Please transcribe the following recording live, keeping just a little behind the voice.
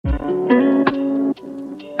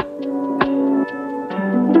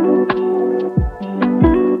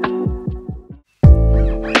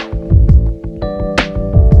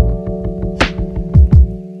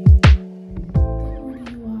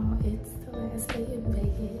last day in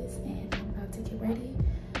Vegas, and I'm about to get ready.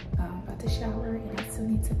 I'm about to shower, and I still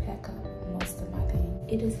need to pack up most of my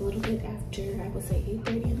things. It is a little bit after, I would say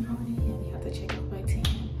 8:30 in the morning, and we have to check out by 10.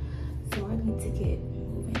 So I need to get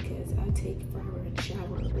moving because I take forever in the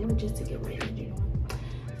shower or just to get ready, you know.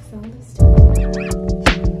 So let's do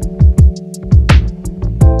it.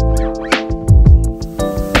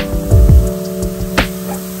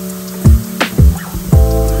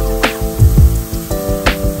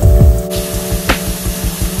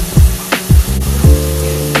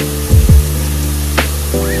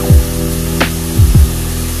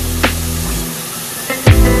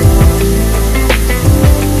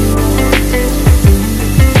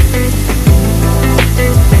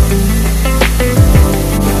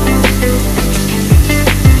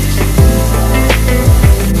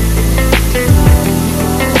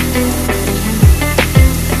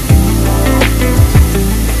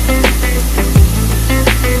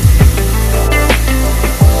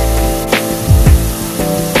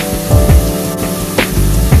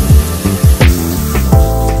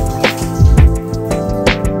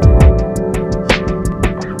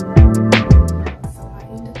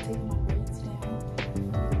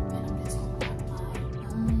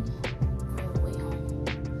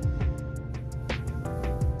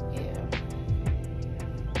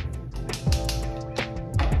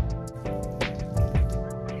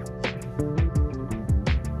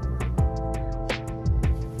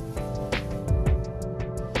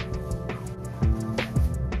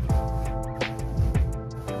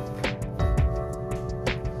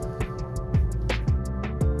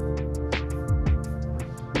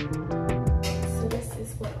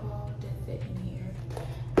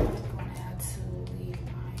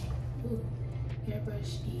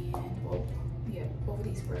 Hairbrush and both of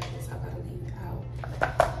these brushes I gotta leave out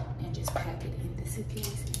and just pack it in the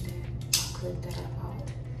suitcase, and then I'll clip that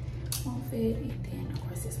out won't fit, and then of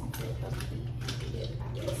course this won't fit ugly and get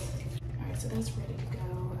out. All right, so that's ready to go. I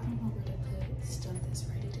don't know where to put stuff that's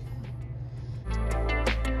ready to go.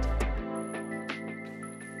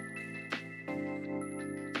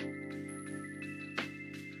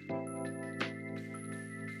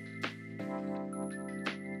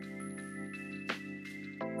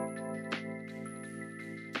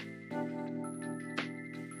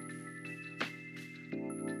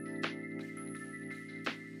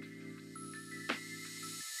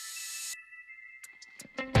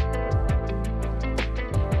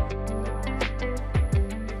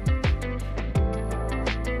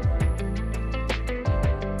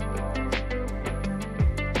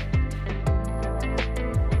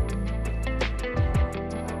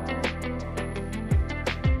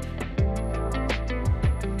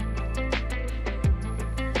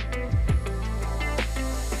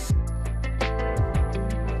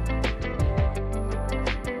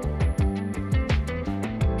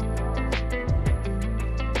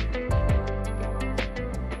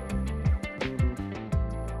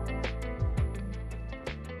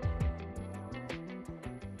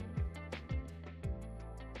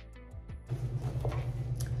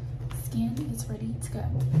 Skin is ready to go.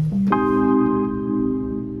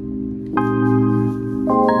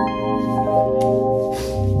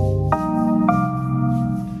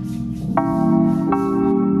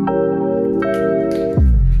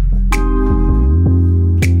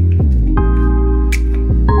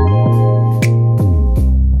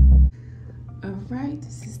 Alright,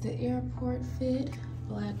 this is the airport fit.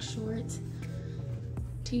 Black shorts,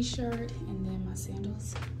 t-shirt, and then my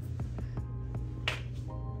sandals.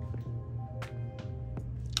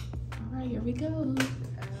 Alright, here we go.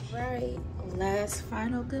 Alright, last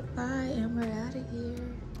final goodbye, and we're out of here.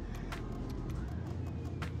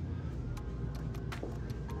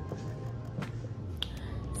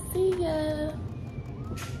 See ya.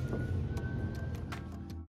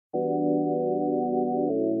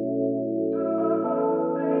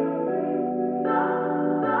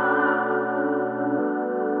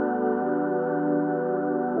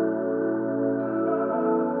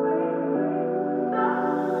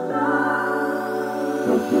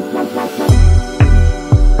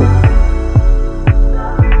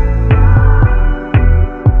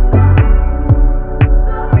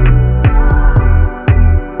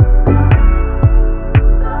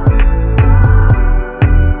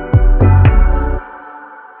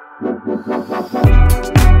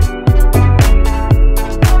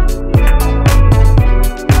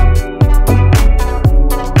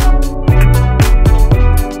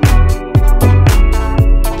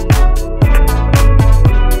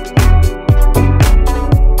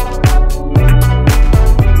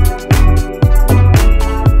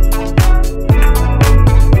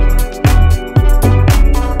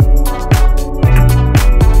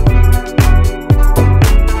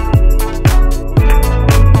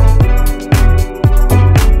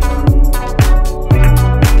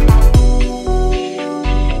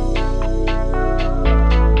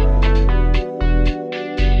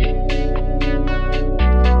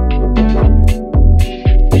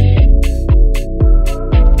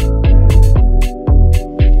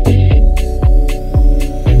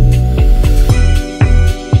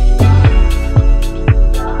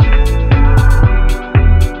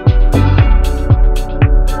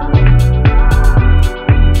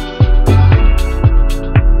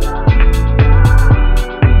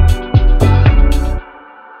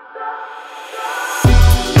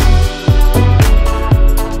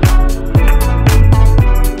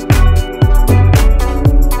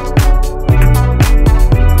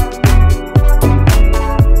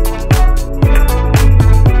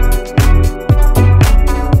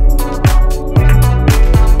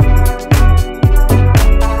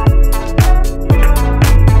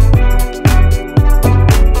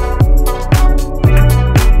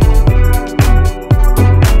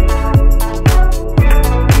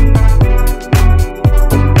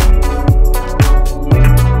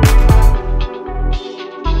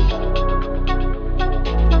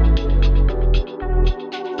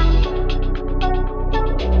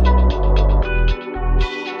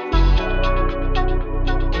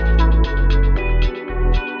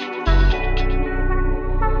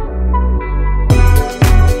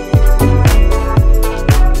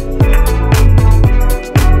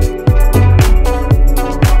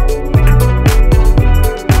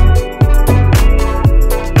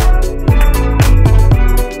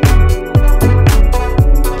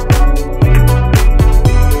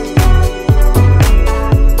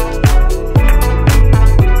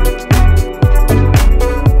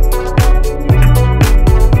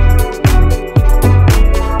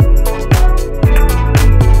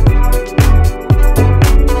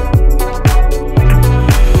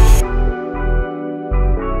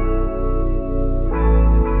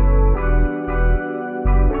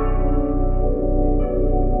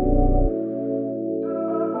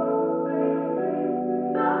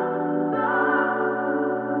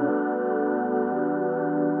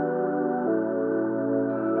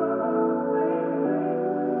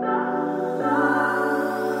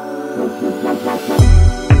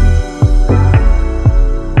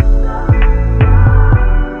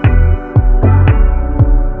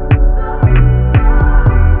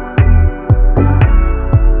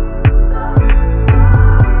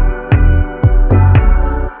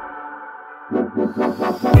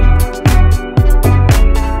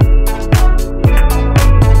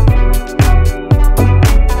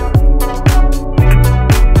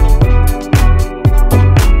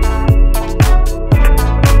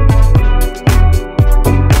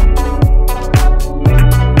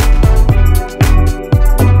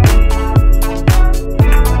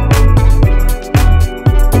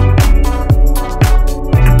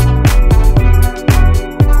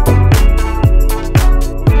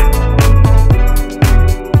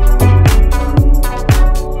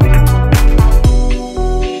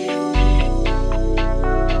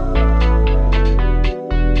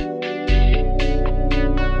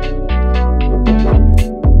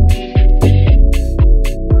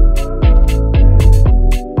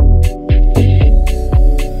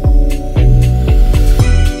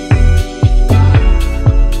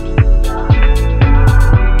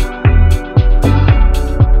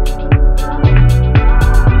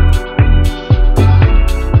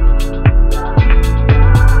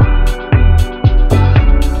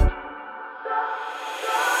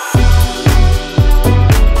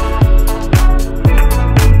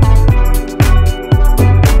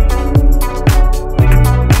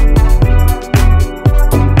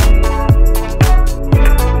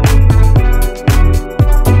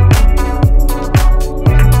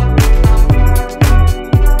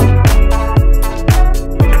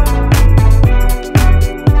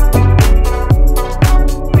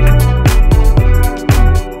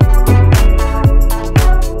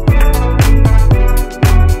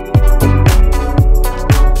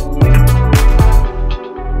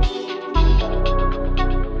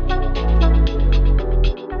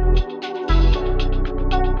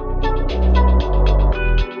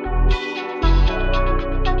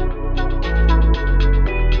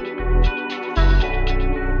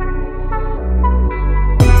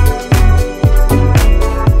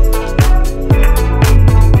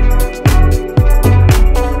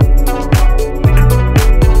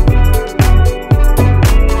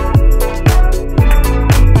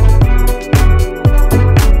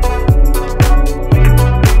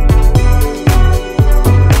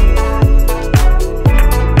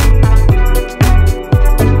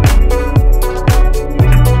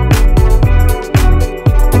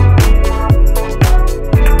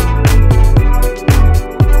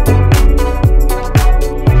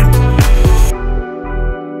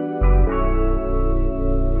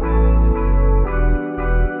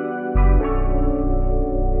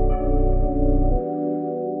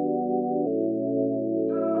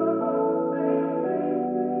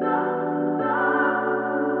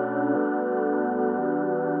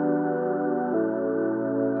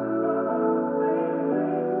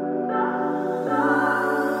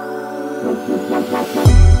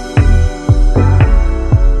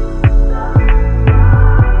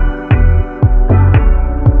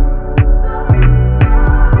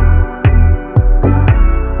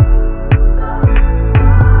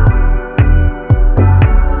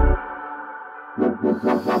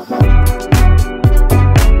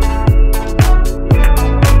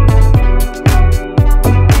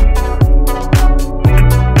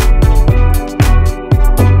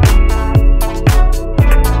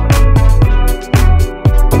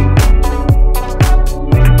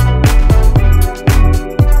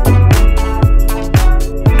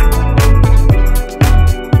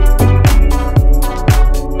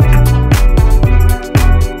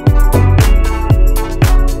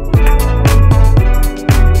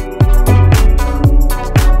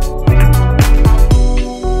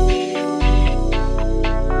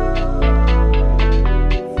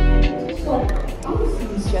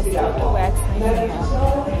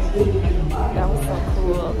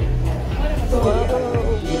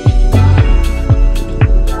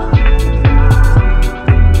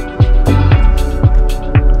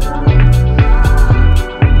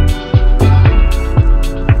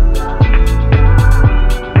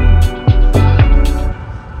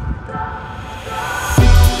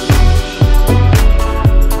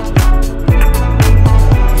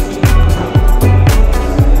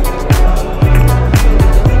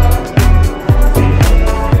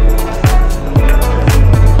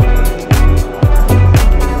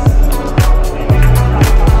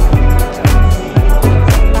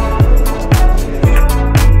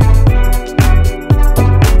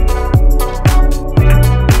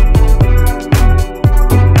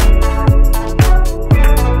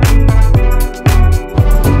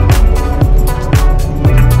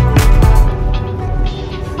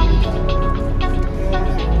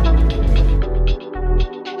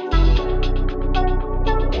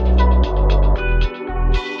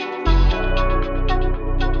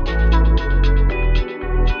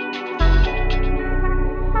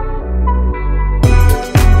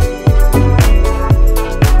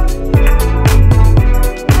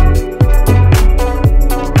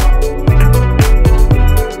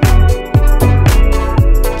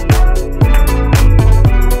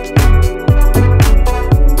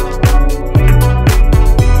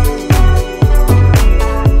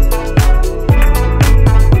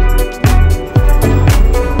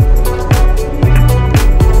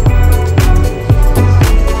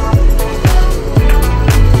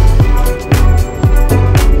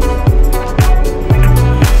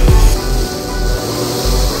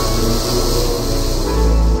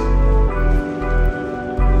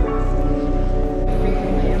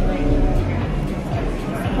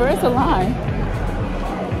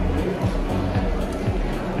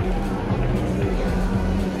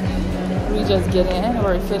 We just get in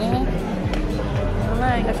or fit in. All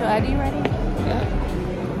right, got your ID ready? Yeah.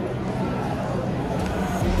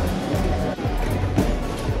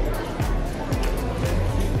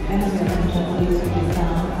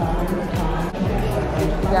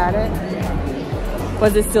 You got it?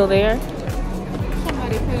 Was it still there?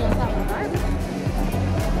 Somebody put it on top of the garbage.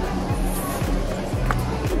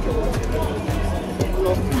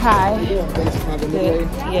 Hi. Good.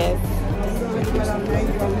 Yes.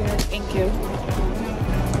 Thank you.